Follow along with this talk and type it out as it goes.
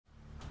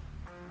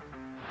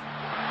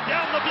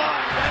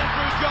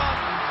shot.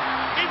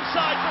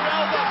 Inside for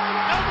Albert.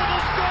 Albert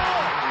will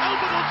score.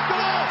 Albert will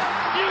score.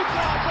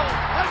 Newcastle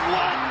have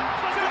won.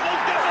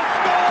 Fiddler's going to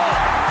score.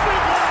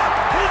 Fiddler.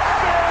 It's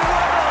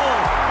farewell.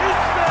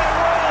 It's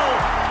farewell.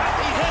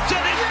 And he hits it.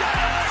 He's got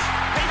it.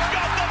 He's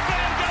got the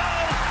field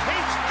goal.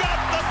 He's got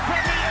the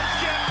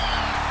premiership.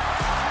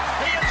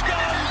 He has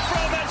gone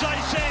from, as I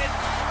said,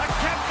 a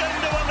captain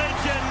to a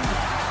legend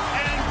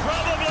and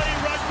probably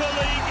rugby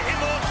league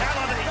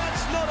immortality.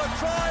 That's not a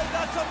try.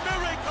 That's a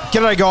miracle.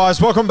 G'day guys,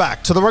 welcome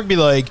back to the Rugby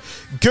League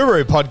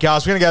Guru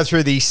podcast. We're going to go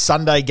through the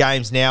Sunday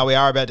games now. We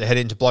are about to head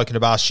into Bloke in a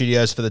Bar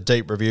studios for the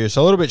deep review,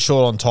 so a little bit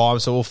short on time,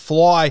 so we'll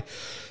fly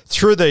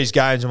through these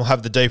games and we'll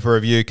have the deeper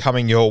review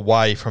coming your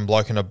way from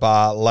Bloke in a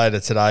Bar later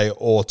today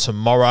or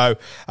tomorrow.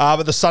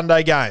 But the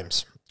Sunday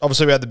games.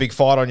 Obviously, we had the big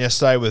fight on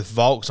yesterday with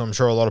Volks. I'm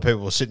sure a lot of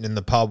people were sitting in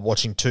the pub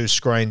watching two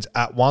screens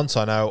at once.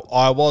 I know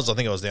I was. I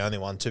think I was the only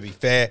one, to be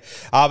fair.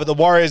 But the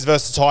Warriors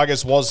versus the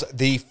Tigers was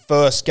the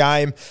first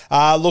game.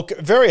 Look,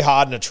 very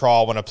hard in a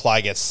trial when a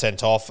player gets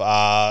sent off.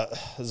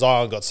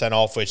 Zion got sent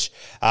off, which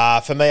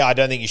for me, I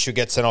don't think you should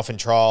get sent off in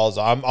trials.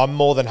 I'm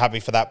more than happy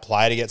for that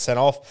player to get sent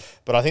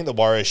off, but I think the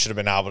Warriors should have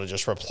been able to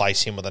just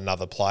replace him with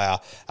another player.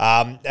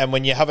 And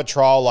when you have a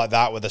trial like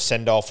that with a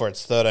send-off where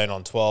it's 13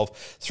 on 12,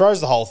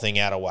 throws the whole thing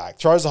out of whack.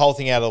 Throws the whole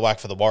thing out of the whack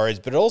for the Warriors,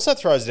 but it also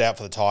throws it out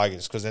for the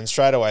Tigers, because then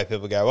straight away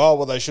people go, oh,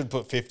 well, they should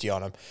put 50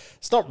 on them.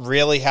 It's not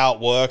really how it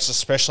works,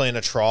 especially in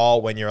a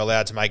trial when you're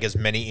allowed to make as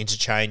many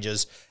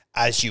interchanges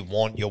as you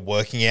want. You're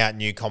working out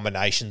new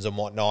combinations and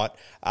whatnot.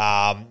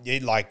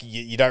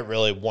 You don't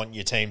really want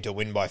your team to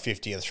win by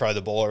 50 and throw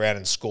the ball around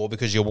and score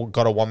because you've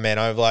got a one-man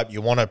overlap.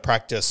 You want to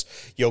practice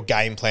your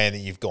game plan that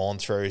you've gone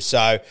through.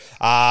 So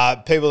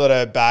people that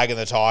are bagging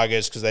the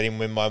Tigers because they didn't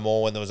win by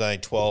more when there was only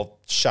 12,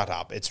 shut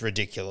up. It's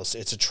ridiculous.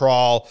 It's a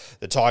trial.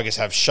 The Tigers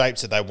have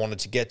shapes that they wanted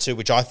to get to,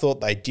 which I thought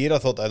they did. I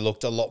thought they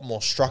looked a lot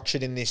more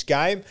structured in this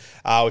game,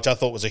 which I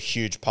thought was a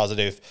huge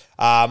positive.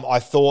 I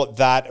thought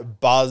that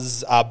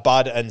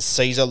Bud and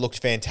Caesar looked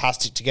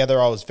fantastic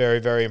together. I was very,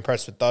 very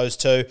impressed with those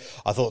two.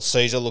 I thought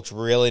Caesar looked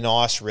really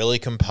nice, really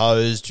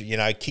composed,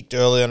 kicked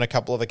early on a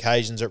couple of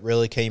occasions at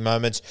really key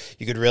moments.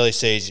 You could really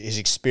see his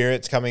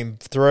experience coming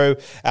through.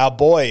 Our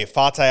boy,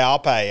 Fate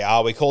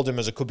Ape, we called him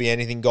as a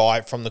could-be-anything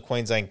guy from the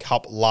Queensland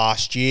Cup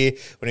last year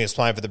when he was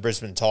playing for the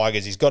Brisbane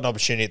Tigers. He's got an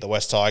opportunity at the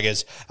West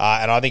Tigers,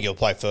 and I think he'll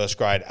play first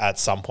grade at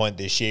some point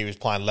this year. He was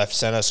playing left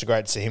centre, so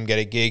great to see him get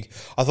a gig.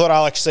 I thought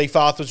Alex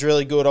Seafarth was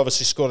really good.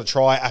 Obviously scored a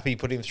try. Appy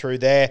put him through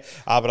there,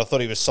 but I thought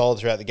he was solid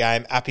throughout the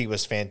game. Appy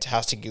was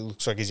fantastic. He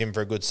looks like he's in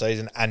for a good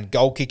season. And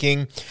goal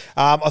kicking.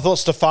 I thought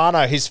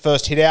Stefano, his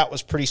first hit out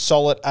was pretty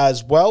solid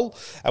as well.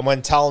 And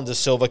when Talon De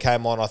Silva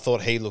came on, I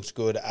thought he looked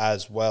good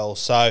as well.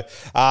 So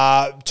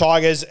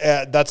Tigers,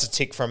 that's a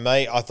tick from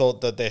me. I thought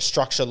that their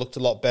structure looked a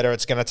lot better.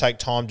 It's going to take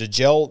time to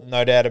gel,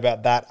 no doubt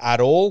about that at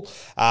all.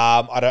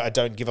 I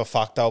don't give a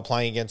fuck. They were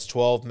playing against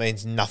 12,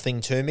 means nothing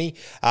to me.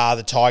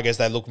 The Tigers,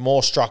 they look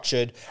more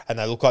structured and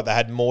they look like they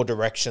had more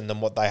direction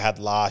than what they had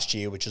last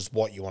year, which is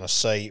what you want to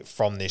see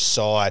from this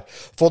side.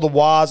 For the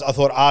Wars, I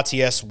thought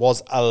RTS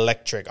was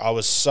electric. I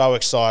was so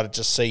excited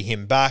to see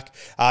him back.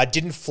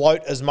 Didn't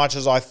float as much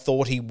as I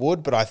thought he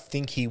would, but I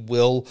think he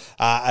will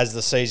as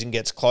the season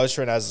gets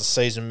closer and as the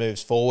season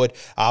moves forward.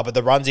 But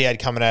the runs he had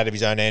coming out of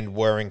his own end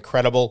were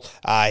incredible.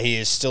 He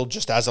is still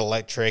just as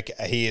electric.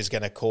 He is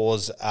going to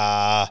cause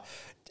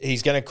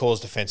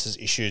defences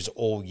issues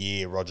all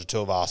year, Roger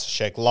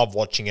Tuivasa-Sheck. Love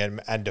watching him.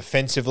 And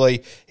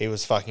defensively, he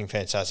was fucking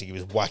fantastic. He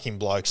was whacking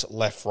blokes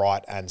left,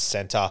 right, and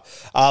centre.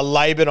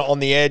 Laban on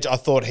the edge, I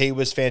thought he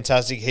was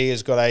fantastic. He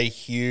has got a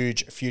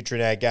huge future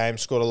in our game.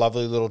 Scored a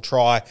lovely little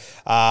try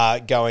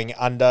going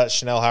under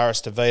Chanel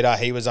Harris-Tavita.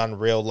 He was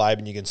unreal,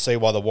 Laban. You can see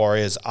why the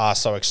Warriors are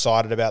so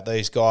excited about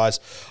these guys.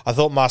 I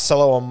thought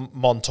Marcelo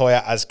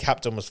Montoya as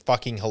captain was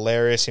fucking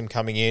hilarious. Him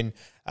coming in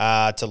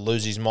to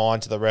lose his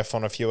mind to the ref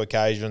on a few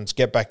occasions.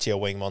 Get back to your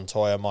wing,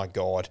 Montoya. My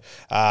God.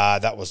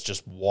 That was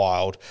just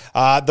wild.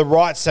 The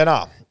right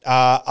centre,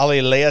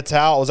 Ali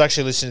Leotau. I was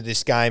actually listening to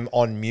this game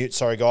on mute.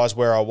 Sorry, guys,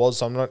 where I was.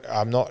 So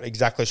I'm not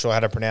exactly sure how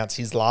to pronounce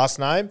his last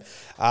name.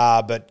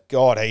 But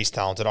God, he's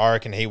talented. I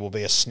reckon he will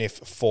be a sniff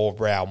for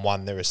round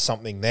one. There is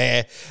something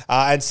there.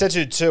 And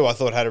Setu too, I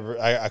thought had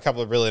a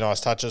couple of really nice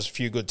touches, a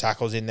few good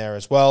tackles in there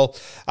as well.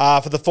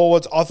 For the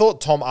forwards, I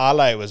thought Tom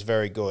Ale was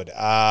very good.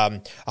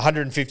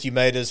 150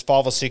 metres,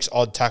 5 or 6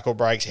 odd tackle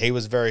breaks. He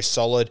was very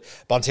solid.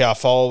 Bunty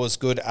Afoa was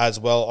good as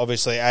well.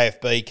 Obviously,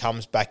 AFB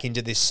comes back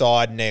into this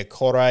side. Nea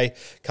Corre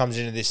comes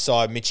into this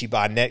side. Mitchy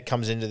Barnett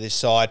comes into this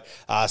side.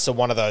 So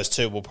one of those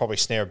two will probably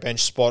snare a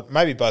bench spot.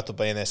 Maybe both will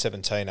be in their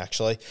 17,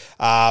 actually.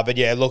 But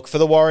yeah, look, for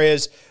the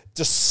Warriors,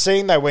 just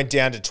seeing they went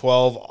down to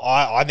 12,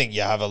 I think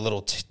you have a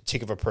little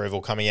tick of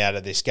approval coming out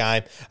of this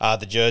game.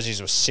 The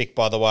jerseys were sick,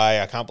 by the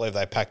way. I can't believe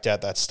they packed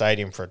out that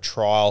stadium for a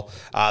trial.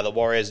 The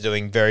Warriors are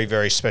doing very,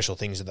 very special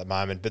things at the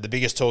moment. But the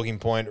biggest talking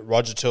point,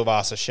 Roger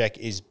Tuivasa-Sheck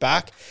is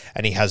back,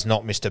 and he has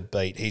not missed a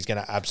beat. He's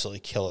going to absolutely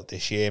kill it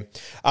this year.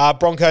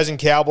 Broncos and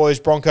Cowboys.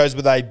 Broncos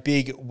with a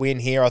big win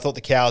here. I thought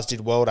the Cows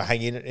did well to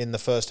hang in the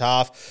first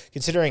half,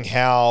 considering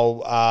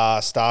how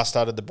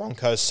star-studded the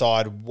Broncos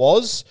side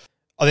was.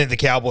 I think the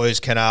Cowboys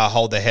can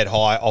hold their head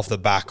high off the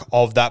back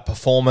of that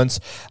performance.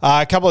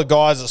 A couple of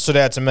guys that stood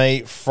out to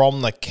me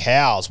from the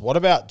Cows. What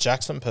about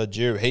Jackson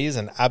Purdue? He is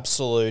an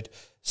absolute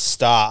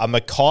star. A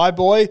Mackay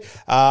boy.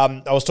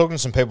 I was talking to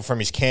some people from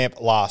his camp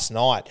last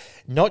night.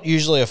 Not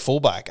usually a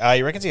fullback.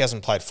 He reckons he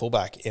hasn't played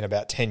fullback in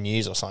about 10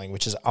 years or something,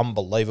 which is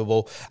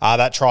unbelievable.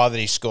 That try that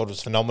he scored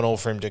was phenomenal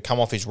for him to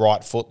come off his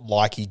right foot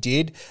like he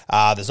did.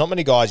 There's not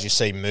many guys you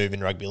see move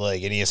in rugby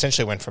league, and he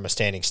essentially went from a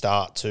standing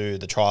start to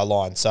the try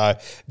line. So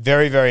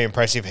very, very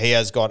impressive. He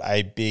has got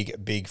a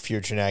big, big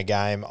future in our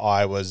game.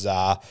 I was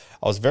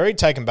very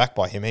taken back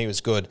by him. He was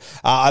good.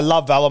 I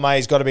love Valemei.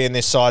 He's got to be in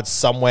this side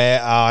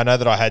somewhere. I know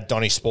that I had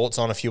Donny Sports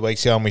on a few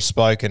weeks ago and we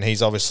spoke, and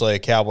he's obviously a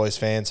Cowboys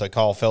fan, so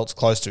Kyle Felt's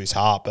close to his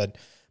heart, but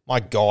my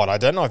God, I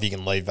don't know if you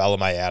can leave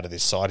Valemei out of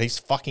this side. He's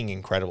fucking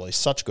incredible. He's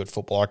such a good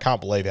footballer. I can't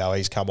believe how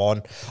he's come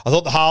on. I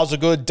thought the halves were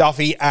good,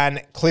 Duffy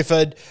and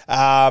Clifford.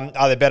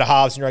 Are they better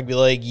halves in rugby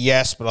league?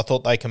 Yes, but I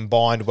thought they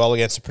combined well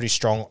against a pretty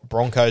strong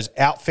Broncos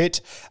outfit.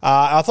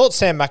 I thought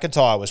Sam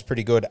McIntyre was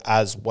pretty good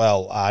as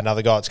well.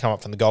 Another guy that's come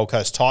up from the Gold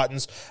Coast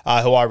Titans,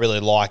 who I really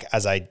like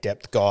as a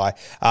depth guy.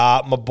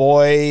 My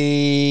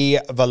boy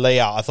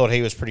Valia, I thought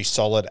he was pretty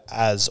solid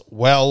as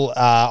well.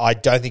 I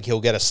don't think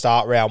he'll get a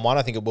start round one.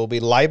 I think it will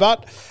be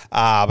Laybutt.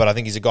 But I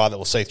think he's a guy that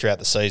we'll see throughout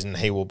the season.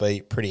 He will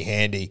be pretty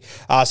handy.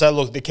 So,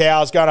 look, the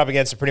Cows going up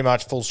against a pretty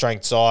much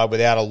full-strength side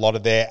without a lot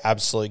of their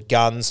absolute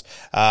guns.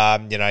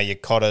 Your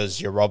Cotters,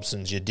 your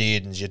Robsons, your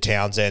Deardens, your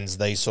Townsends,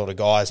 these sort of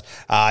guys.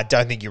 I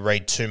don't think you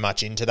read too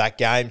much into that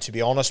game, to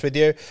be honest with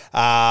you.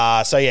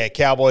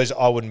 Cowboys,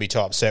 I wouldn't be too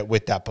upset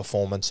with that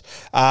performance.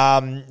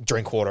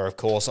 Drinkwater, of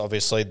course,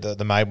 obviously,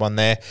 the main one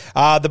there.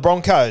 The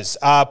Broncos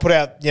put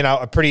out,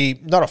 a pretty,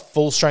 not a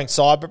full-strength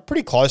side, but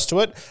pretty close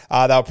to it.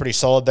 They were pretty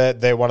solid.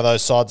 They're one of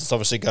those sides that's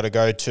obviously got to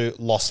go to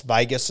Las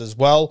Vegas as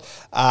well.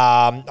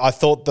 I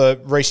thought the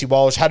Reece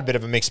Walsh had a bit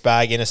of a mixed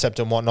bag, intercept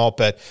and whatnot,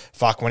 but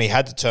when he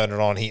had to turn it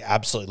on, he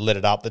absolutely lit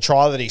it up. The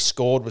try that he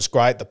scored was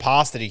great. The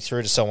pass that he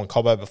threw to Selwyn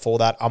Cobbo before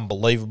that,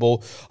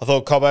 unbelievable. I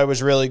thought Cobbo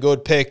was really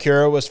good. Pierre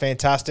Cura was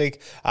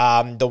fantastic.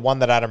 The one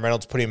that Adam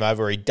Reynolds put him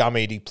over, he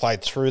dummied, he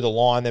played through the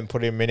line, then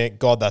put him in it.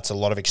 God, that's a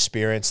lot of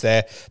experience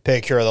there.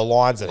 Pierre Cura, the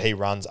lines that he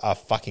runs are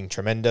fucking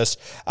tremendous.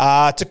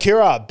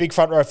 Takura, big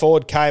front row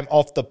forward, came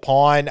off the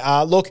pine.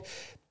 Look,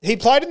 he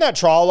played in that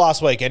trial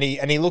last week and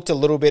he looked a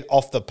little bit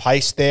off the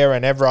pace there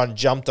and everyone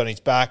jumped on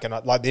his back. And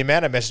like the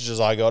amount of messages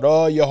I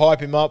got, you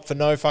hype him up for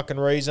no fucking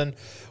reason.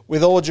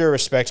 With all due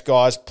respect,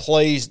 guys,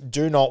 please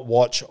do not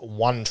watch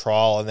one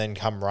trial and then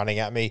come running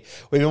at me.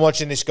 We've been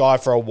watching this guy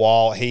for a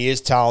while. He is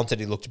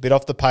talented. He looked a bit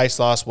off the pace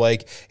last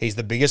week. He's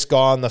the biggest guy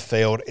on the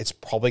field. It's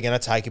probably going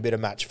to take a bit of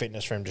match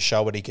fitness for him to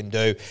show what he can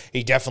do.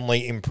 He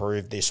definitely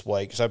improved this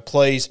week. So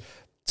please,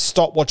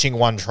 stop watching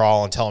one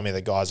trial and telling me the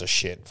guys are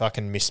shit.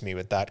 Fucking miss me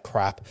with that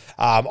crap.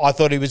 I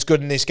thought he was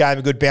good in this game,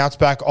 a good bounce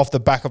back off the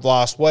back of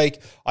last week.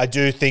 I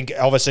do think,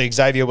 obviously,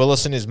 Xavier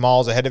Willison is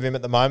miles ahead of him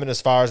at the moment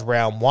as far as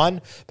round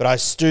one, but I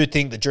do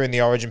think that during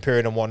the origin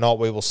period and whatnot,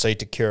 we will see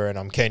Takura, and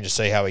I'm keen to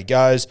see how he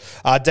goes.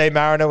 D.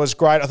 Mariner was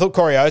great. I thought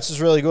Corey Oates was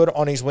really good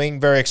on his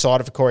wing. Very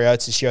excited for Corey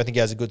Oates this year. I think he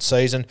has a good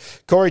season.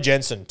 Corey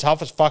Jensen,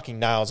 tough as fucking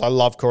nails. I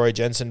love Corey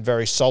Jensen.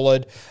 Very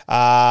solid.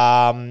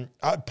 Payne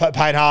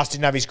Haas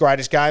didn't have his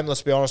greatest game,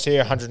 let's be honest here,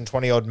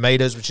 120 odd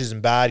metres, which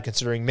isn't bad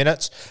considering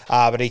minutes,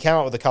 but he came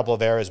up with a couple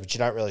of errors which you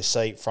don't really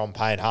see from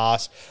Payne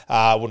Haas.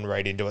 I wouldn't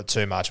read into it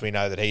too much. We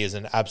know that he is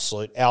an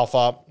absolute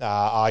alpha,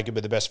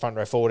 arguably the best front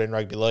row forward in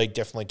rugby league,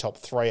 definitely top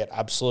three at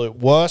absolute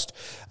worst,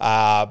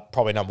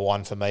 probably number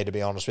one for me, to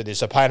be honest with you.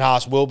 So Payne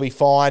Haas will be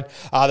fine.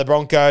 The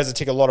Broncos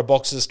tick a lot of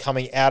boxes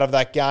coming out of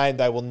that game.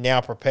 They will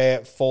now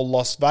prepare for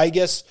Las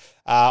Vegas.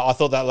 I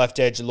thought that left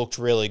edge looked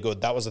really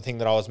good. That was the thing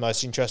that I was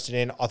most interested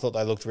in. I thought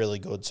they looked really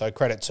good. So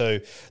credit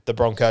to the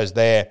Broncos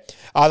there.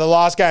 The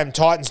last game,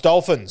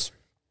 Titans-Dolphins.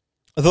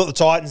 I thought the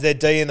Titans, their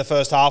D in the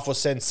first half was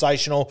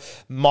sensational.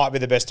 Might be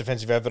the best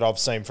defensive effort I've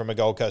seen from a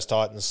Gold Coast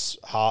Titans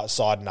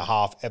side and a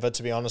half ever,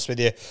 to be honest with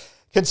you.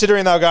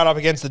 Considering they were going up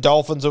against the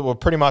Dolphins, that were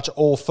pretty much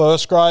all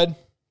first grade,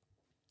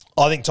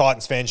 I think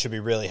Titans fans should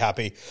be really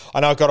happy. I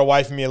know it got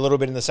away from me a little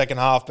bit in the second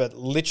half, but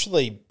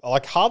literally,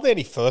 hardly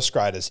any first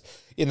graders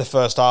in the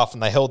first half,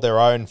 and they held their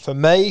own. For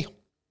me,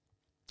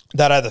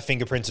 that had the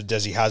fingerprints of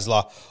Desi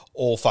Hasler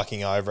all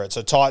fucking over it.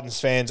 So Titans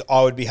fans,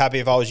 I would be happy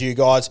if I was you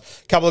guys.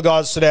 A couple of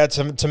guys stood out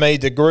to me.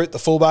 De Groot, the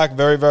fullback,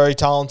 very, very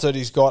talented.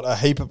 He's got a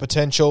heap of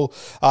potential.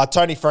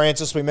 Tony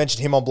Francis, we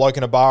mentioned him on Bloke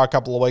in a Bar a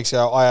couple of weeks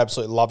ago. I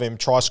absolutely love him.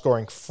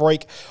 Try-scoring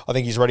freak. I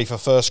think he's ready for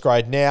first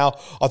grade now.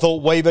 I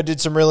thought Weaver did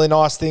some really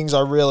nice things.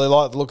 I really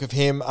like the look of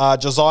him.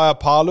 Josiah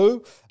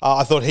Palu,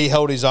 I thought he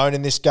held his own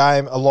in this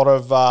game. A lot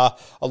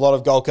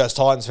of Gold Coast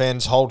Titans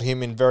fans hold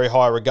him in very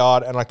high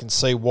regard, and I can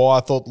see why.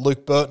 I thought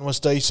Luke Burton was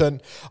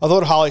decent. I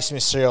thought Harley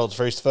Smith-Shields,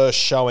 for his first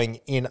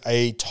showing in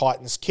a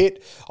Titans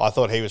kit, I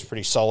thought he was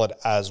pretty solid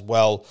as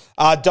well.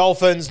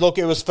 Dolphins, look,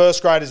 it was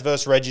first graders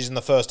versus Reggies in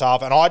the first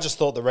half, and I just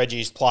thought the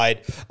Reggies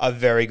played a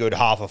very good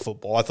half of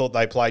football. I thought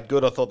they played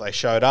good. I thought they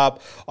showed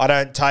up. I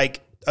don't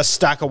take a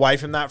stack away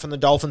from that from the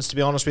Dolphins, to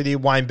be honest with you.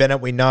 Wayne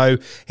Bennett, we know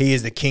he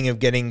is the king of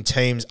getting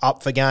teams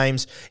up for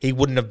games. He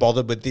wouldn't have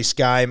bothered with this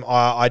game.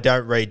 I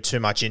don't read too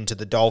much into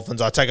the Dolphins.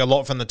 I take a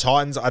lot from the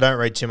Titans. I don't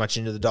read too much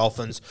into the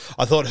Dolphins.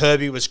 I thought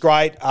Herbie was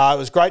great. It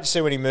was great to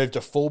see when he moved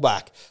to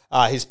fullback.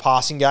 His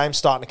passing game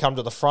starting to come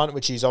to the front,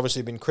 which he's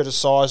obviously been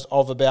criticised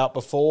about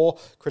before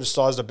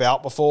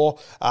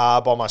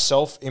by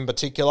myself in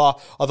particular.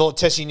 I thought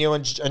Tessie New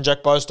and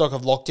Jack Bostock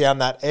have locked down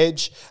that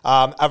edge.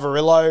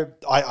 Avarillo,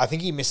 I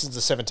think he misses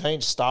the 17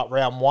 to start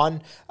round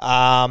one.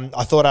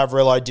 I thought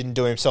Avarillo didn't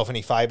do himself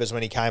any favours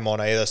when he came on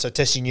either. So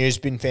Tessie New's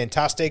been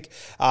fantastic.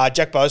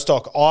 Jack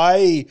Bostock,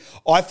 I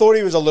thought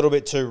he was a little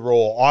bit too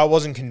raw. I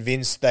wasn't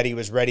convinced that he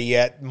was ready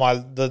yet.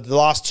 The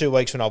last 2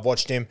 weeks when I've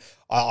watched him,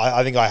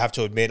 I think I have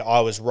to admit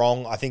I was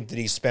wrong. I think that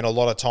he's spent a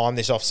lot of time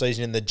this offseason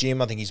in the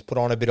gym. I think he's put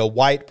on a bit of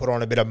weight, put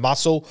on a bit of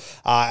muscle,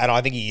 and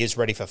I think he is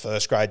ready for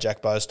first grade,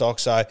 Jack Bostock.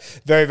 So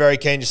very, very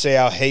keen to see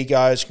how he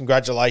goes.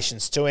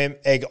 Congratulations to him.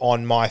 Egg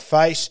on my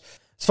face.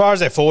 As far as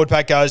their forward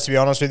pack goes, to be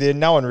honest with you,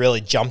 no one really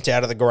jumped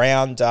out of the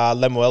ground.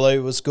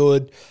 Lemuelu was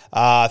good.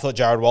 I thought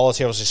Jared Wallace,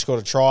 he obviously scored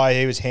a try.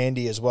 He was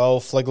handy as well.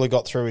 Flegler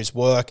got through his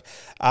work.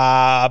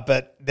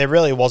 But there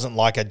really wasn't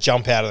like a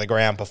jump out of the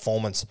ground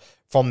performance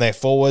from their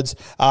forwards.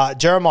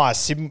 Jeremiah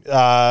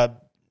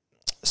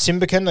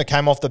Simbican that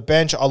came off the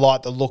bench. I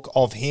like the look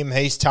of him.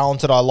 He's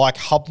talented. I like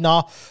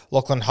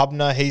Lachlan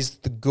Hubner. He's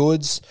the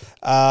goods.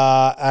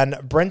 And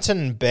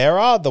Brenton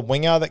Bearer, the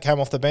winger that came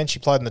off the bench, he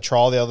played in the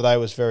trial the other day,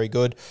 was very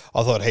good.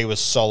 I thought he was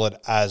solid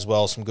as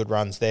well. Some good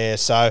runs there.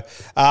 So,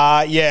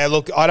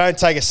 look, I don't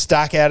take a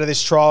stack out of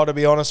this trial, to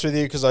be honest with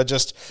you, because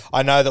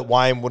I know that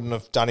Wayne wouldn't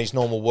have done his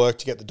normal work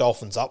to get the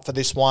Dolphins up for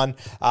this one.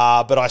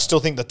 But I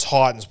still think the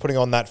Titans putting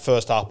on that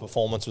first half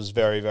performance was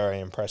very, very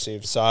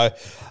impressive. So,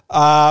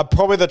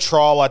 probably the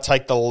trial I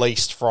take the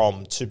least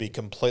from, to be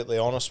completely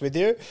honest with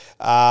you.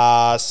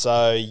 That's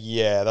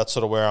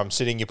sort of where I'm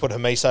sitting. You put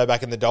Hamiso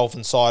back in the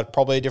Dolphins side,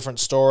 probably a different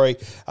story.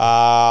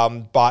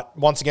 But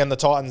once again, the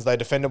Titans, they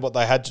defended what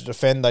they had to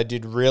defend. They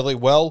did really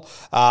well.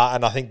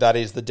 And I think that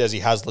is the Desi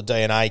Hasler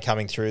DNA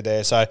coming through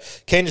there. So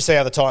keen to see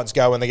how the Titans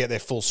go when they get their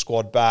full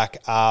squad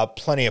back.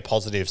 Plenty of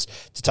positives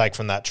to take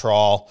from that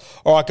trial.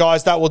 All right,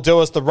 guys, that will do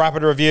us. The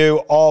rapid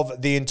review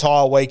of the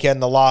entire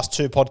weekend. The last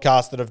two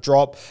podcasts that have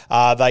dropped,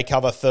 they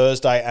cover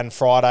Thursday and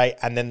Friday,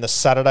 and then the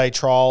Saturday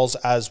trials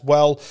as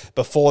well.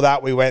 Before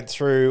that, we went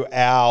through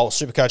our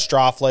Supercoach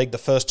Draft League, the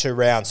first two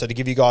rounds. So to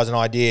give you guys an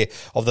idea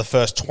of the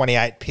first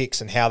 28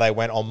 picks and how they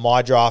went on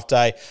my draft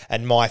day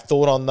and my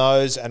thought on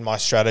those and my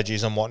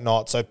strategies and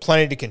whatnot. So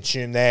plenty to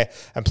consume there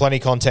and plenty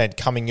of content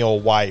coming your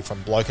way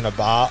from Bloke in a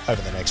Bar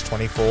over the next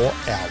 24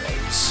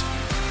 hours.